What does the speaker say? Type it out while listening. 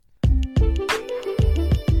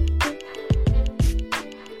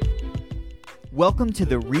Welcome to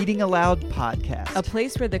the Reading Aloud podcast, a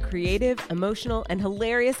place where the creative, emotional, and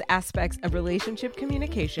hilarious aspects of relationship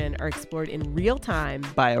communication are explored in real time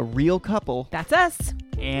by a real couple. That's us.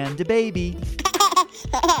 And a baby.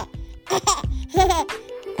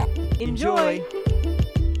 Enjoy.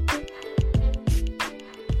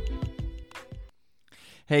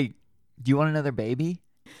 Hey, do you want another baby?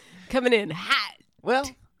 Coming in hot. Well,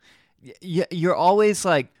 you're always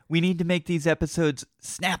like, we need to make these episodes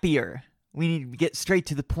snappier. We need to get straight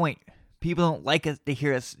to the point. People don't like us to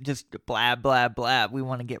hear us just blab, blab, blab. We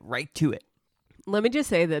want to get right to it. Let me just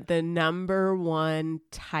say that the number one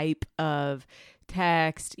type of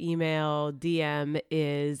text, email, DM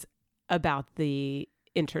is about the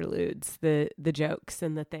interludes, the jokes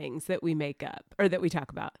and the things that we make up or that we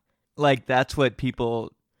talk about. Like, that's what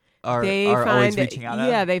people are always reaching out at?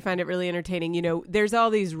 Yeah, they find it really entertaining. You know, there's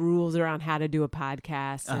all these rules around how to do a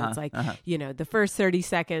podcast. And it's like, you know, the first 30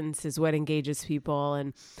 seconds is what engages people.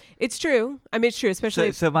 And it's true. I mean, it's true,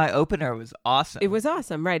 especially. So my opener was awesome. It was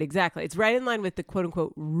awesome. Right, exactly. It's right in line with the quote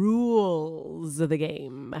unquote rules of the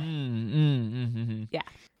game. Yeah.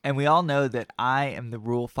 And we all know that I am the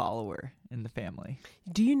rule follower in the family.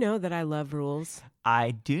 Do you know that I love rules?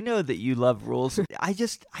 I do know that you love rules. I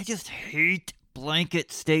just hate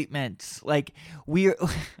blanket statements. Like, we're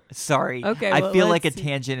sorry. Okay, I feel like a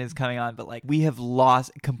tangent is coming on, but like, we have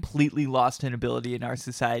completely lost an ability in our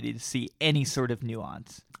society to see any sort of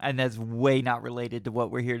nuance. And that's way not related to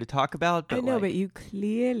what we're here to talk about. But I know, but you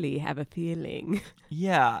clearly have a feeling.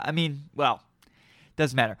 Yeah, I mean, well,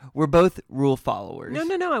 doesn't matter. We're both rule followers.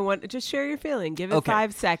 No. I want to just share your feeling. Give it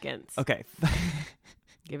 5 seconds. Okay.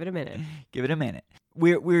 Give it a minute. Give it a minute.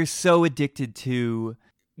 We're so addicted to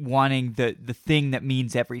wanting the thing that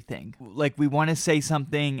means everything. Like, we want to say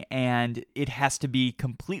something and it has to be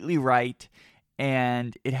completely right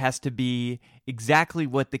and it has to be exactly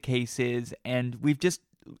what the case is. And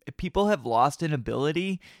people have lost an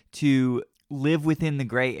ability to live within the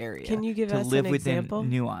gray area. Can you give us live an within example?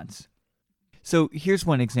 Nuance. So here's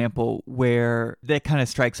one example where that kind of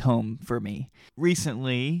strikes home for me.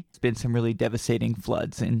 Recently, there's been some really devastating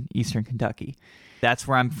floods in eastern Kentucky. That's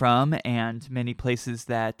where I'm from, and many places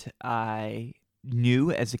that I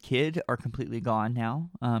knew as a kid are completely gone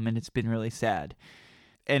now, and it's been really sad.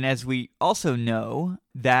 And as we also know,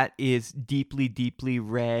 that is deeply, deeply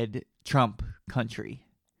red Trump country.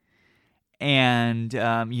 And,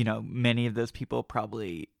 many of those people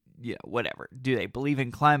probably, whatever. Do they believe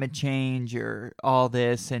in climate change or all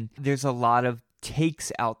this? And there's a lot of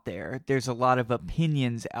takes out there. There's a lot of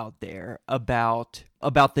opinions out there about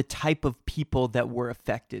the type of people that were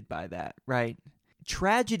affected by that, right?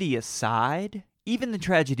 Tragedy aside, even the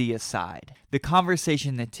tragedy aside, the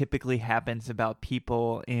conversation that typically happens about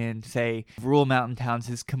people in, say, rural mountain towns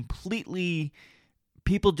is completely,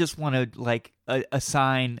 people just want to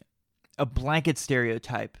assign a blanket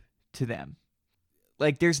stereotype to them.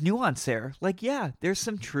 Like, there's nuance there. Like, yeah, there's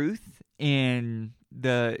some truth in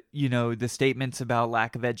the statements about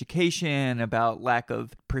lack of education, about lack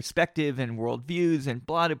of perspective and worldviews and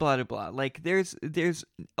blah, blah, blah, blah. Like, there's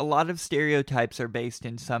a lot of stereotypes are based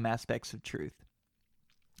in some aspects of truth,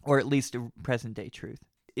 or at least a present day truth.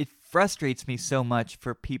 It frustrates me so much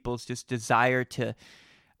for people's just desire to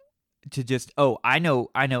just, I know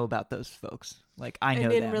about those folks. Like, I know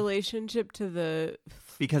them. And in relationship to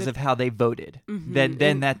because of how they voted. Mm-hmm.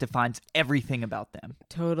 Then that defines everything about them.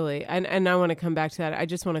 Totally. And I want to come back to that. I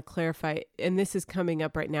just want to clarify, and this is coming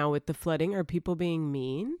up right now with the flooding. Are people being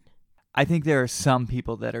mean? I think there are some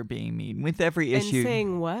people that are being mean with every issue. And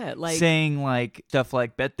saying what? Saying stuff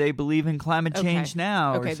like, bet they believe in climate change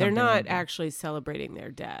now. Okay, or they're not like actually celebrating their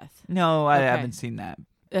death. No, I haven't seen that.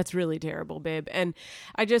 That's really terrible, babe. And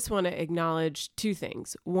I just want to acknowledge 2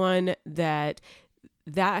 things. One, that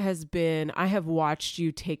has been, I have watched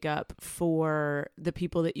you take up for the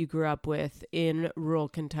people that you grew up with in rural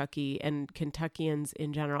Kentucky and Kentuckians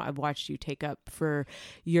in general. I've watched you take up for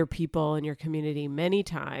your people and your community many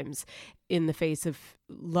times in the face of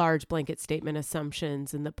large blanket statement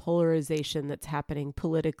assumptions and the polarization that's happening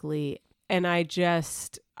politically. And I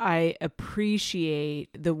appreciate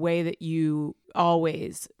the way that you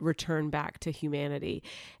always return back to humanity.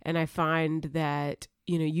 And I find that,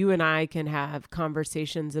 you and I can have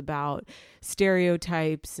conversations about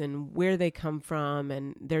stereotypes and where they come from.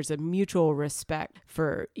 And there's a mutual respect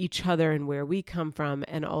for each other and where we come from.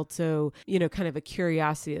 And also, kind of a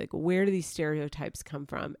curiosity, like, where do these stereotypes come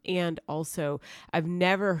from? And also, I've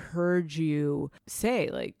never heard you say,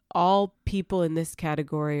 like, all people in this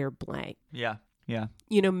category are blank. Yeah. Yeah.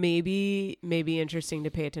 Maybe interesting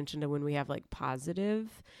to pay attention to when we have like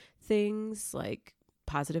positive things, like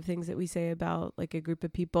positive things that we say about like a group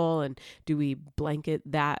of people? And do we blanket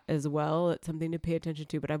that as well? It's something to pay attention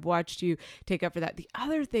to. But I've watched you take up for that. The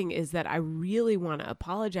other thing is that I really want to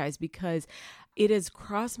apologize because it has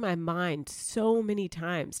crossed my mind so many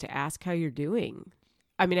times to ask how you're doing.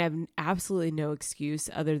 I mean, I have absolutely no excuse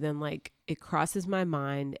other than like it crosses my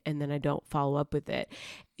mind and then I don't follow up with it.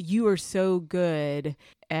 You are so good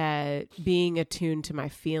at being attuned to my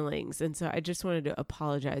feelings. And so I just wanted to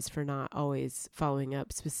apologize for not always following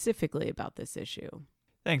up specifically about this issue.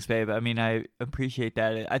 Thanks, babe. I mean, I appreciate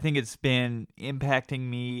that. I think it's been impacting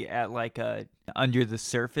me at like a under the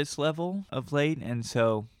surface level of late. And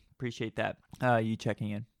so appreciate that, you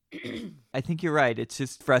checking in. I think you're right. It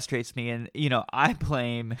just frustrates me. And, I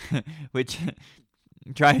blame, which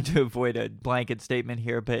I'm trying to avoid a blanket statement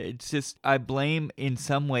here, but it's just, I blame in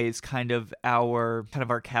some ways kind of our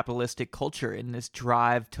capitalistic culture in this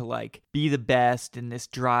drive to like be the best and this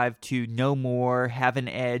drive to know more, have an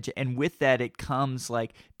edge. And with that, it comes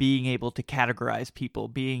like being able to categorize people,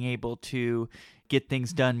 being able to get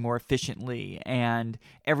things done more efficiently, and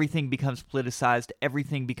everything becomes politicized,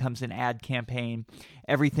 everything becomes an ad campaign,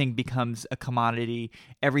 everything becomes a commodity,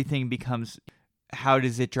 everything becomes how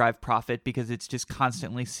does it drive profit, because it's just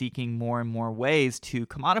constantly seeking more and more ways to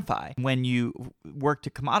commodify. When you work to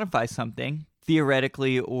commodify something,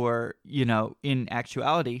 theoretically or, in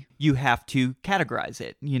actuality, you have to categorize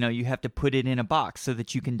it. You have to put it in a box so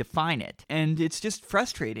that you can define it. And it's just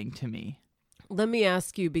frustrating to me. Let me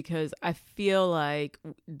ask you, because I feel like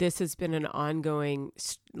this has been an ongoing,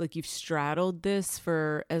 like you've straddled this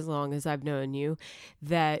for as long as I've known you,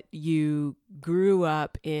 that you grew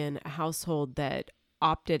up in a household that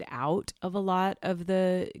opted out of a lot of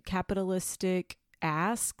the capitalistic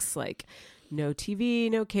asks, like no TV,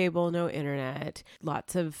 no cable, no internet,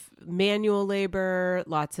 lots of manual labor,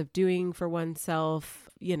 lots of doing for oneself,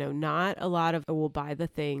 not a lot of, we'll buy the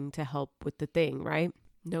thing to help with the thing, right?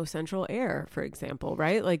 No central air, for example,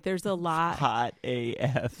 right? Like there's a lot. Hot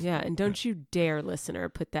AF. Yeah. And don't you dare, listener,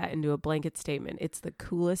 put that into a blanket statement. It's the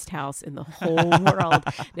coolest house in the whole world,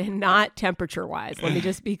 and not temperature wise. Let me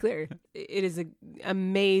just be clear. It is an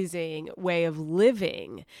amazing way of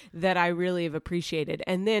living that I really have appreciated.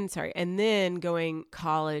 And then going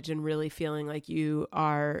college and really feeling like you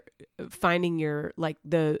are finding your, like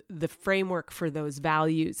the framework for those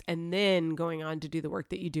values, and then going on to do the work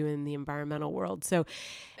that you do in the environmental world. So,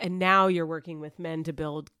 and now you're working with men to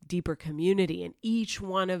build deeper community. And each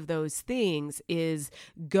one of those things is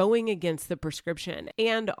going against the prescription.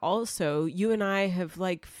 And also you and I have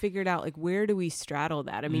like figured out like, where do we straddle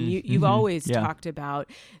that? I mean, you've always talked about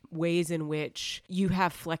ways in which you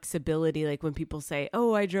have flexibility. Like when people say,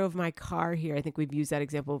 oh, I drove my car here. I think we've used that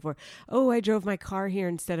example before. Oh, I drove my car here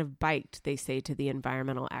instead of biked, they say to the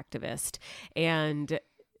environmental activist. And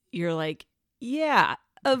you're like, yeah,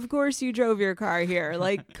 of course you drove your car here.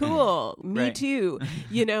 Like, cool. Me right. too.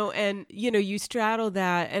 And, you straddle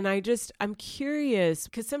that. And I'm curious,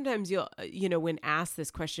 because sometimes you'll, when asked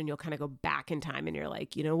this question, you'll kind of go back in time and you're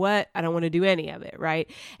like, you know what? I don't want to do any of it.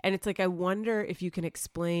 Right. And it's like, I wonder if you can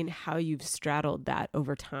explain how you've straddled that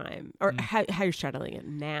over time, or how you're straddling it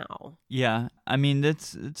now. Yeah. I mean,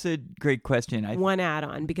 that's a great question. One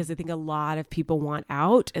add-on, because I think a lot of people want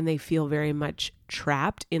out and they feel very much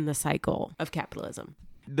trapped in the cycle of capitalism.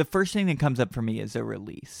 The first thing that comes up for me as a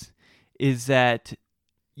release is that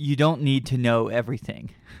you don't need to know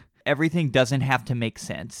everything. Everything doesn't have to make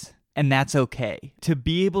sense, and that's okay. To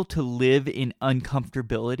be able to live in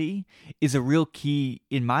uncomfortability is a real key,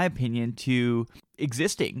 in my opinion, to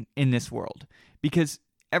existing in this world, because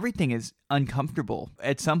everything is uncomfortable.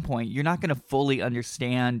 At some point, you're not going to fully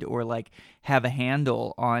understand or like have a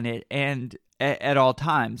handle on it, and at all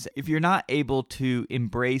times, if you're not able to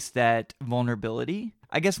embrace that vulnerability.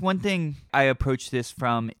 I guess one thing I approach this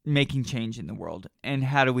from making change in the world, and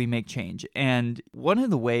how do we make change? And one of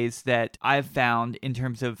the ways that I've found in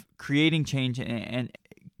terms of creating change and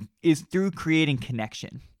is through creating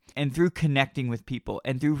connection, and through connecting with people,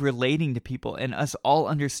 and through relating to people, and us all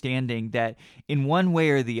understanding that in one way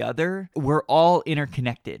or the other, we're all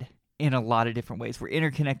interconnected. In a lot of different ways. We're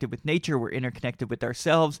interconnected with nature. We're interconnected with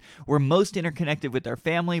ourselves. We're most interconnected with our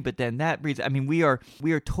family, but then that breeds, we are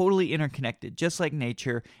totally interconnected, just like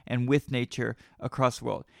nature and with nature across the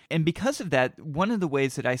world. And because of that, one of the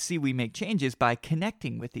ways that I see we make change is by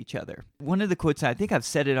connecting with each other. One of the quotes, I think I've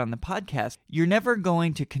said it on the podcast, you're never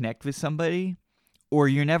going to connect with somebody, or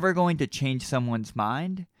you're never going to change someone's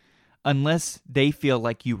mind unless they feel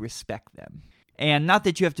like you respect them. And not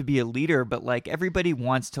that you have to be a leader, but like everybody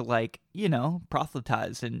wants to like,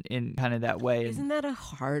 proselytize in kind of that way. Isn't that a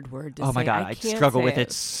hard word to say? Oh my God, I can't struggle say with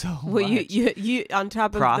it so Well, much. you on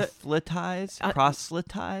top of proselytize?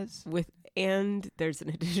 Proselytize? And there's an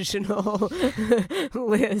additional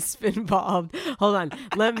lisp involved. Hold on.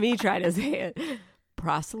 Let me try to say it.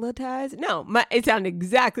 Proselytize? No, it sounded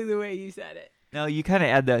exactly the way you said it. No, you kind of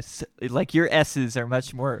add the, like your S's are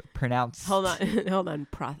much more pronounced. Hold on.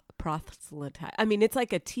 Proselytize. I mean, it's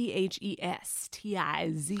like a THES,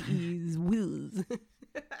 TIZE's whiz.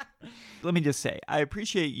 Let me just say, I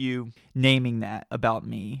appreciate you naming that about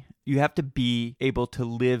me. You have to be able to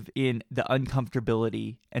live in the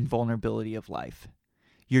uncomfortability and vulnerability of life.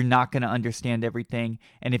 You're not going to understand everything.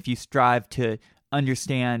 And if you strive to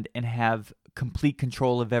understand and have complete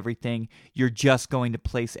control of everything, you're just going to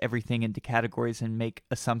place everything into categories and make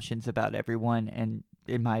assumptions about everyone. And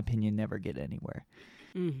in my opinion, never get anywhere.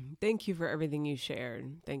 Thank you for everything you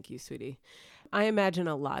shared. Thank you, sweetie. I imagine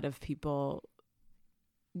a lot of people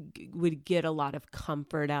would get a lot of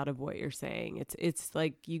comfort out of what you're saying. It's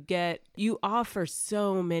like you offer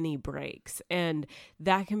so many breaks, and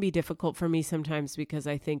that can be difficult for me sometimes because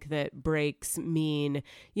I think that breaks mean,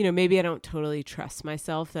 maybe I don't totally trust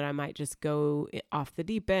myself, that I might just go off the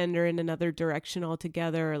deep end or in another direction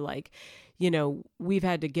altogether. Like, we've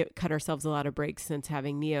had to cut ourselves a lot of breaks since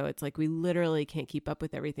having Neo. It's like we literally can't keep up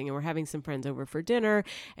with everything. And we're having some friends over for dinner,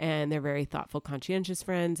 and they're very thoughtful, conscientious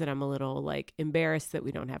friends. And I'm a little like embarrassed that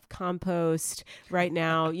we don't have compost right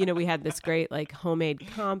now. We had this great like homemade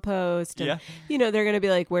compost. And, they're going to be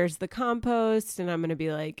like, where's the compost? And I'm going to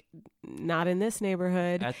be like, not in this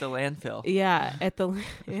neighborhood. At the landfill. Yeah, at the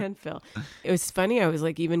landfill. It was funny. I was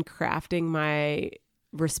like even crafting my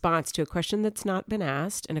response to a question that's not been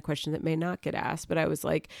asked and a question that may not get asked. But I was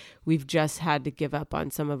like, we've just had to give up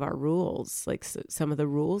on some of our rules, like some of the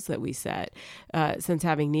rules that we set since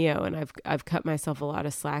having Neo. And I've cut myself a lot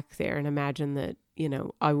of slack there, and imagine that,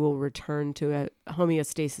 I will return to a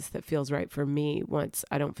homeostasis that feels right for me once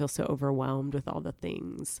I don't feel so overwhelmed with all the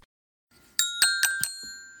things.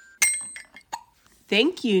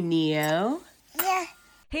 Thank you, Neo. Yeah.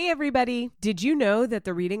 Hey, everybody. Did you know that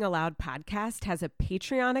the Reading Aloud podcast has a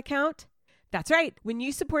Patreon account? That's right. When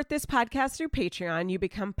you support this podcast through Patreon, you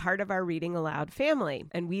become part of our Reading Aloud family,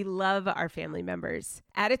 and we love our family members.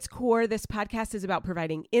 At its core, this podcast is about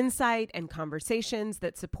providing insight and conversations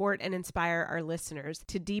that support and inspire our listeners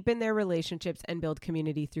to deepen their relationships and build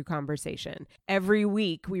community through conversation. Every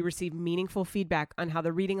week, we receive meaningful feedback on how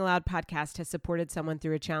the Reading Aloud podcast has supported someone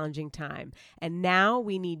through a challenging time, and now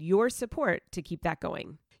we need your support to keep that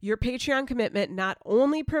going. Your Patreon commitment not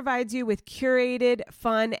only provides you with curated,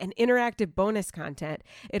 fun, and interactive bonus content,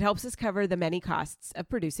 it helps us cover the many costs of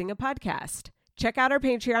producing a podcast. Check out our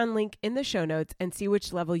Patreon link in the show notes and see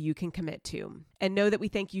which level you can commit to. And know that we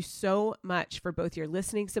thank you so much for both your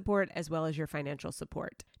listening support as well as your financial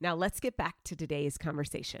support. Now let's get back to today's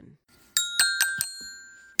conversation.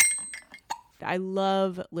 I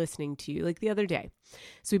love listening to you. Like the other day,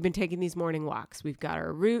 so we've been taking these morning walks. We've got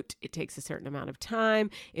our route. It takes a certain amount of time.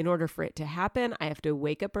 In order for it to happen, I have to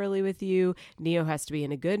wake up early with you. Neo has to be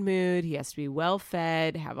in a good mood. He has to be well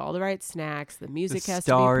fed, have all the right snacks. The music has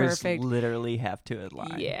to be perfect. Stars literally have to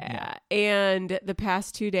align. Yeah. And the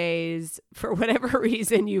past 2 days, for whatever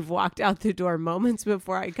reason, you've walked out the door moments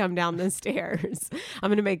before I come down the stairs. I'm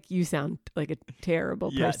going to make you sound like a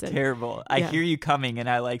terrible person. Yeah, terrible. I hear you coming and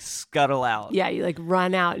I like scuttle out. Yeah, you like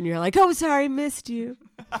run out and you're like, oh, sorry, missed you.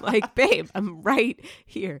 Like, babe, I'm right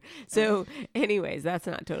here. So anyways, that's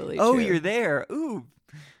not totally true. Oh, you're there. Ooh.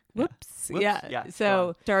 Whoops. Whoops. Yeah.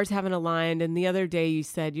 So stars haven't aligned. And the other day you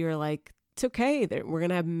said, you're like, it's okay. We're going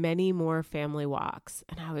to have many more family walks.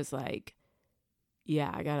 And I was like,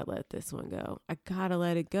 yeah, I got to let this one go. I got to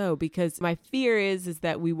let it go because my fear is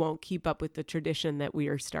that we won't keep up with the tradition that we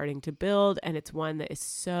are starting to build. And it's one that is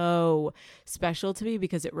so special to me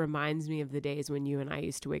because it reminds me of the days when you and I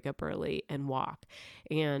used to wake up early and walk.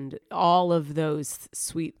 And all of those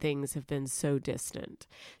sweet things have been so distant.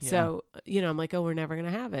 Yeah. So, I'm like, oh, we're never going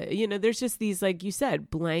to have it. There's just these, like you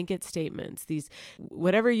said, blanket statements, these,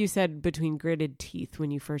 whatever you said between gritted teeth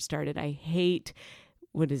when you first started. I hate,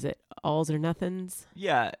 what is it? Alls or nothings?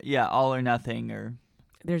 Yeah. All or nothing, or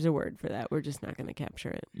there's a word for that. We're just not going to capture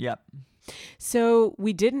it. Yep. So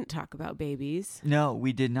we didn't talk about babies. No,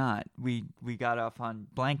 we did not. We got off on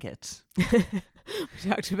blankets. We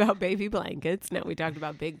talked about baby blankets. Now we talked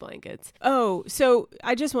about big blankets. Oh, so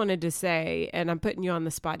I just wanted to say, and I'm putting you on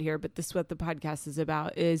the spot here, but this is what the podcast is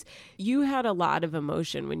about, is you had a lot of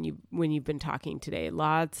emotion when you've been talking today.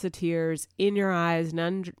 Lots of tears in your eyes,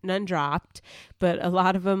 none dropped, but a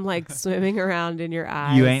lot of them like swimming around in your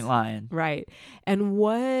eyes. You ain't lying. Right. And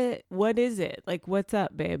what is it? Like, what's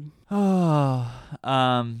up, babe? Oh,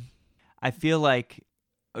 I feel like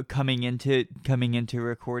coming into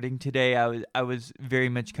recording today, I was very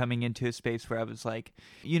much coming into a space where I was like,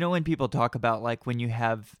 you know, when people talk about like when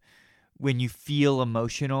you feel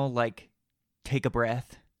emotional, like take a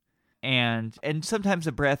breath, and sometimes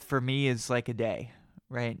a breath for me is like a day,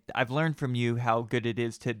 right? I've learned from you how good it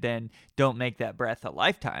is to then don't make that breath a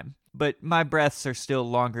lifetime, but my breaths are still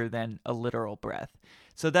longer than a literal breath.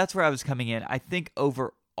 So that's where I was coming in. I think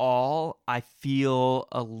overall, I feel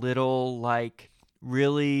a little like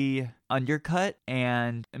really undercut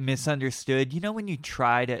and misunderstood. You know, when you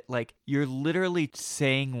try to, like, you're literally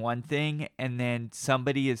saying one thing and then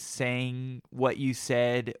somebody is saying what you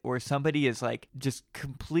said, or somebody is like just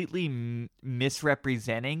completely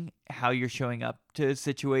misrepresenting how you're showing up to a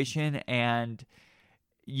situation, and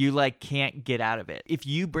you like can't get out of it. If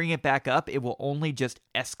you bring it back up, it will only just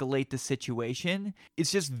escalate the situation.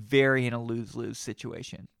 It's just very in a lose-lose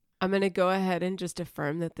situation. I'm going to go ahead and just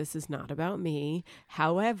affirm that this is not about me.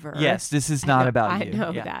 However, yes, this is not about you. I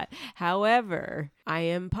know that. However, I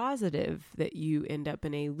am positive that you end up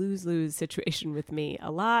in a lose-lose situation with me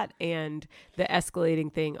a lot, and the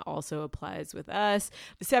escalating thing also applies with us.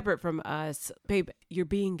 Separate from us, babe, you're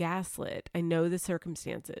being gaslit. I know the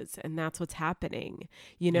circumstances, and that's what's happening.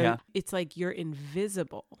 You know, It's like you're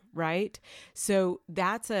invisible, right? So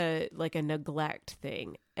that's a neglect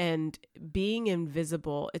thing. And being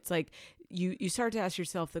invisible, it's like you start to ask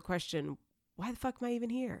yourself the question, why the fuck am I even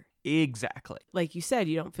here? Exactly. Like you said,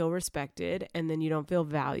 you don't feel respected, and then you don't feel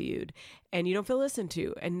valued, and you don't feel listened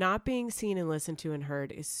to. And not being seen and listened to and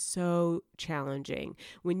heard is so challenging.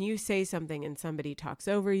 When you say something and somebody talks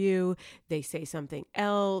over you, they say something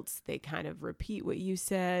else, they kind of repeat what you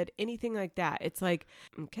said, anything like that. It's like,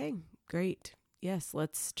 okay, great. Yes,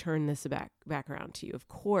 let's turn this back around to you. Of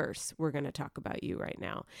course, we're going to talk about you right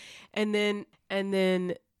now. And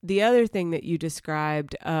then the other thing that you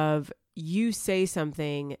described of you say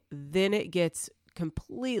something, then it gets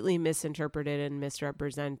completely misinterpreted and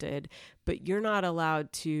misrepresented, but you're not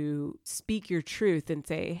allowed to speak your truth and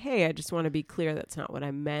say, hey, I just want to be clear, that's not what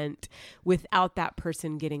I meant, without that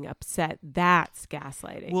person getting upset. That's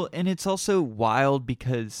gaslighting. Well, and it's also wild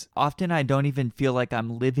because often I don't even feel like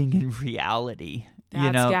I'm living in reality.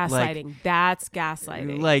 That's gaslighting. That's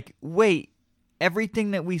gaslighting. Like, wait, everything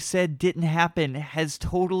that we said didn't happen has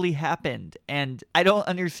totally happened. And I don't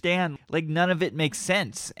understand. Like, none of it makes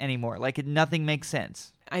sense anymore. Like, nothing makes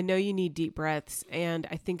sense. I know you need deep breaths, and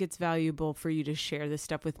I think it's valuable for you to share this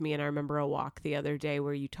stuff with me. And I remember a walk the other day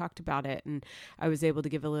where you talked about it, and I was able to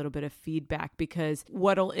give a little bit of feedback, because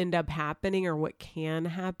what'll end up happening, or what can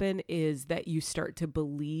happen, is that you start to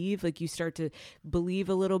believe a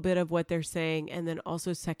little bit of what they're saying, and then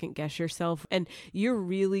also second guess yourself. And you're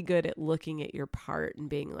really good at looking at your part and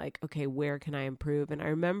being like, okay, where can I improve? And I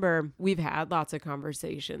remember we've had lots of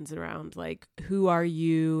conversations around like, who are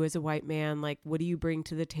you as a white man? Like, what do you bring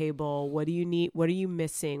to the table? What do you need? What are you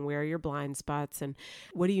missing? Where are your blind spots? And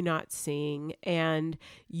what are you not seeing? And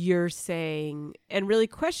you're saying, and really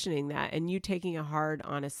questioning that, and you taking a hard,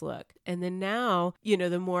 honest look. And then now,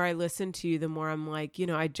 the more I listen to you, the more I'm like,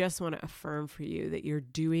 I just want to affirm for you that you're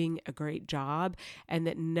doing a great job, and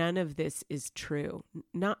that none of this is true.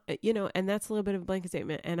 Not, and that's a little bit of a blanket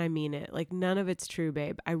statement, and I mean it. Like, none of it's true,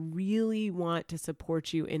 babe. I really want to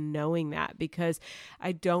support you in knowing that, because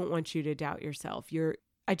I don't want you to doubt yourself.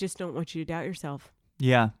 I just don't want you to doubt yourself.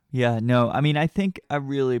 Yeah. No, I mean, I think I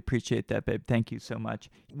really appreciate that, babe. Thank you so much.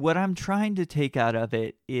 What I'm trying to take out of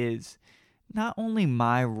it is not only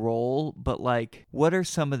my role, but like, what are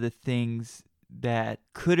some of the things that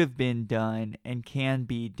could have been done and can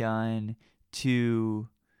be done to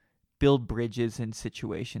build bridges in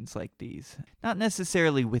situations like these? Not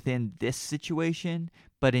necessarily within this situation,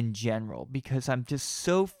 but in general, because I'm just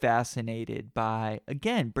so fascinated by,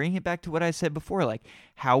 again, bringing it back to what I said before, like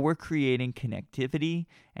how we're creating connectivity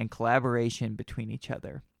and collaboration between each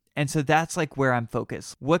other. And so that's like where I'm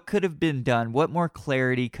focused. What could have been done? What more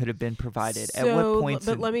clarity could have been provided? So, at what points?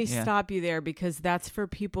 But let me stop you there, because that's for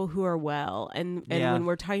people who are well. And when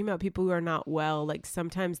we're talking about people who are not well, like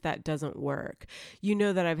sometimes that doesn't work. You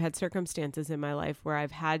know that I've had circumstances in my life where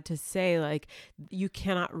I've had to say, like, you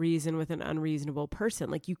cannot reason with an unreasonable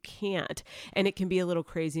person. Like, you can't. And it can be a little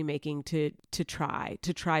crazy making to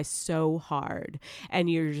try so hard. And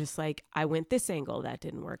you're just like, I went this angle, that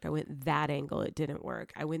didn't work. I went that angle, it didn't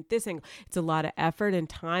work. I went this angle. It's a lot of effort and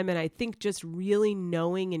time. And I think just really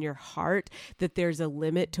knowing in your heart that there's a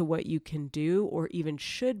limit to what you can do or even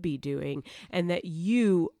should be doing, and that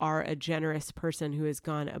you are a generous person who has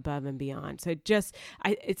gone above and beyond. So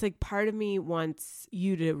it's like part of me wants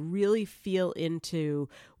you to really feel into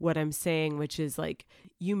what I'm saying, which is like,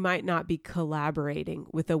 you might not be collaborating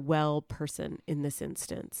with a well person in this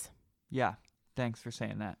instance. Yeah. Thanks for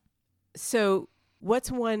saying that. So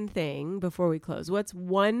what's one thing, before we close, what's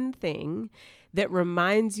one thing that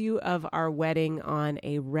reminds you of our wedding on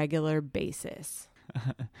a regular basis?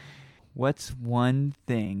 What's one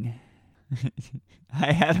thing?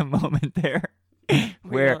 I had a moment there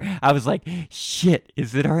where I was like, shit,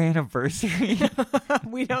 is it our anniversary?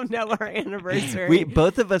 We don't know our anniversary.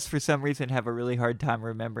 Both of us, for some reason, have a really hard time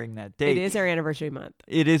remembering that date. It is our anniversary month.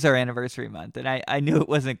 It is our anniversary month. And I knew it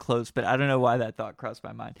wasn't close, but I don't know why that thought crossed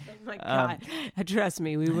my mind. Oh my God. Trust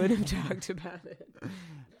me, we would have talked about it.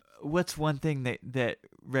 What's one thing that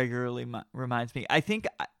regularly reminds me? I think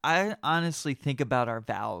I honestly think about our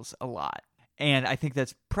vows a lot. And I think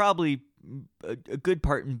that's probably a good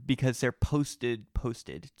part because they're posted.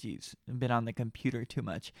 Geez, I've been on the computer too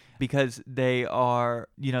much. Because they are,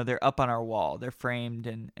 they're up on our wall. They're framed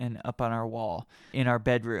and up on our wall in our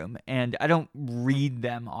bedroom. And I don't read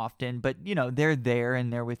them often, but, they're there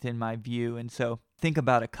and they're within my view. And so think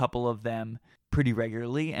about a couple of them pretty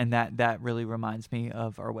regularly. And that really reminds me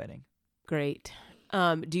of our wedding. Great.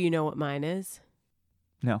 Do you know what mine is?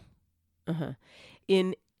 No.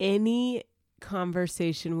 In any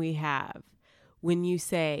conversation we have, when you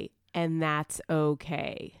say, and that's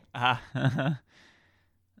okay.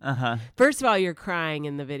 First of all, you're crying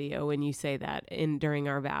in the video when you say that during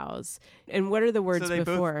our vows. And what are the words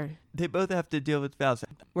before? They both have to deal with vows.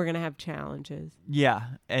 We're going to have challenges. Yeah.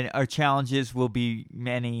 And our challenges will be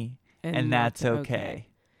many, and that's okay.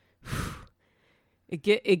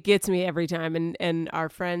 It gets me every time, and our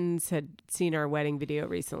friends had seen our wedding video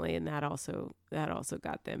recently, and that also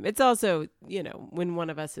got them. It's also, when one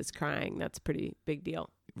of us is crying, that's a pretty big deal.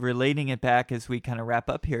 Relating it back as we kind of wrap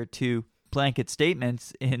up here to blanket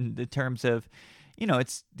statements in the terms of,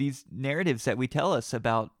 it's these narratives that we tell us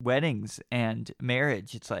about weddings and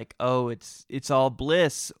marriage. It's like, oh, it's all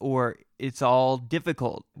bliss or it's all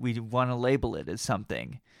difficult. We want to label it as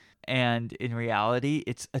something. And in reality,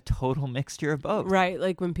 it's a total mixture of both. Right.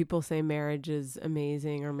 Like when people say marriage is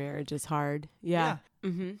amazing or marriage is hard. Yeah.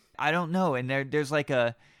 Mm-hmm. I don't know. And there's like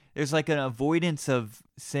an avoidance of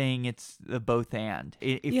saying it's the both and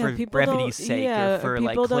for brevity's sake or for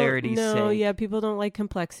like clarity's sake. Yeah, people don't like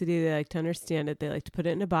complexity. They like to understand it. They like to put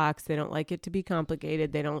it in a box. They don't like it to be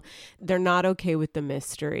complicated. They're not okay with the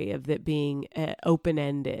mystery of it being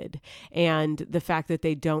open-ended and the fact that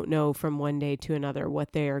they don't know from one day to another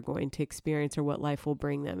what they are going to experience or what life will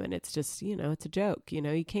bring them. And it's just, it's a joke.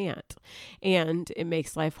 You can't. And it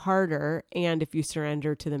makes life harder. And if you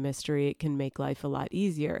surrender to the mystery, it can make life a lot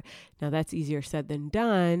easier. Now, that's easier said than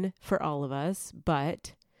done for all of us,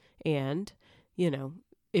 but,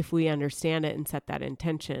 if we understand it and set that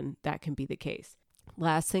intention, that can be the case.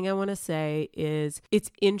 Last thing I want to say is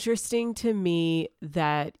it's interesting to me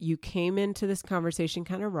that you came into this conversation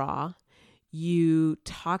kind of raw. You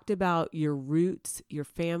talked about your roots, your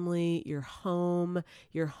family, your home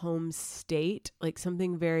state, like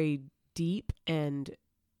something very deep and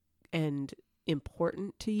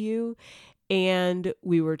important to you. And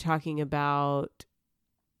we were talking about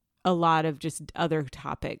a lot of just other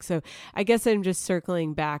topics. So I guess I'm just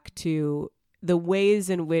circling back to the ways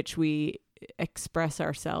in which we express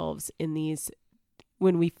ourselves in these,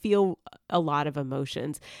 when we feel a lot of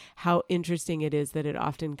emotions, how interesting it is that it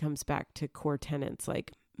often comes back to core tenets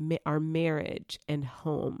like our marriage and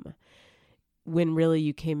home, when really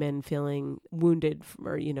you came in feeling wounded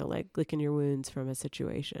or, like licking your wounds from a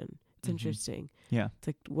situation. It's interesting. Yeah. It's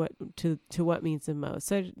like what means the most.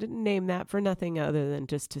 So I didn't name that for nothing other than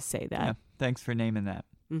just to say that. Yeah. Thanks for naming that.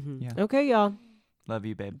 Mm-hmm. Yeah. Okay, y'all. Love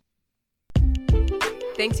you, babe.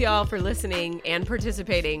 Thanks, y'all, for listening and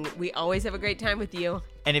participating. We always have a great time with you.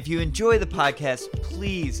 And if you enjoy the podcast,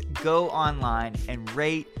 please go online and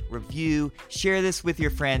rate, review, share this with your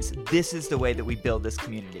friends. This is the way that we build this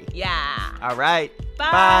community. Yeah. All right.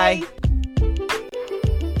 Bye. Bye.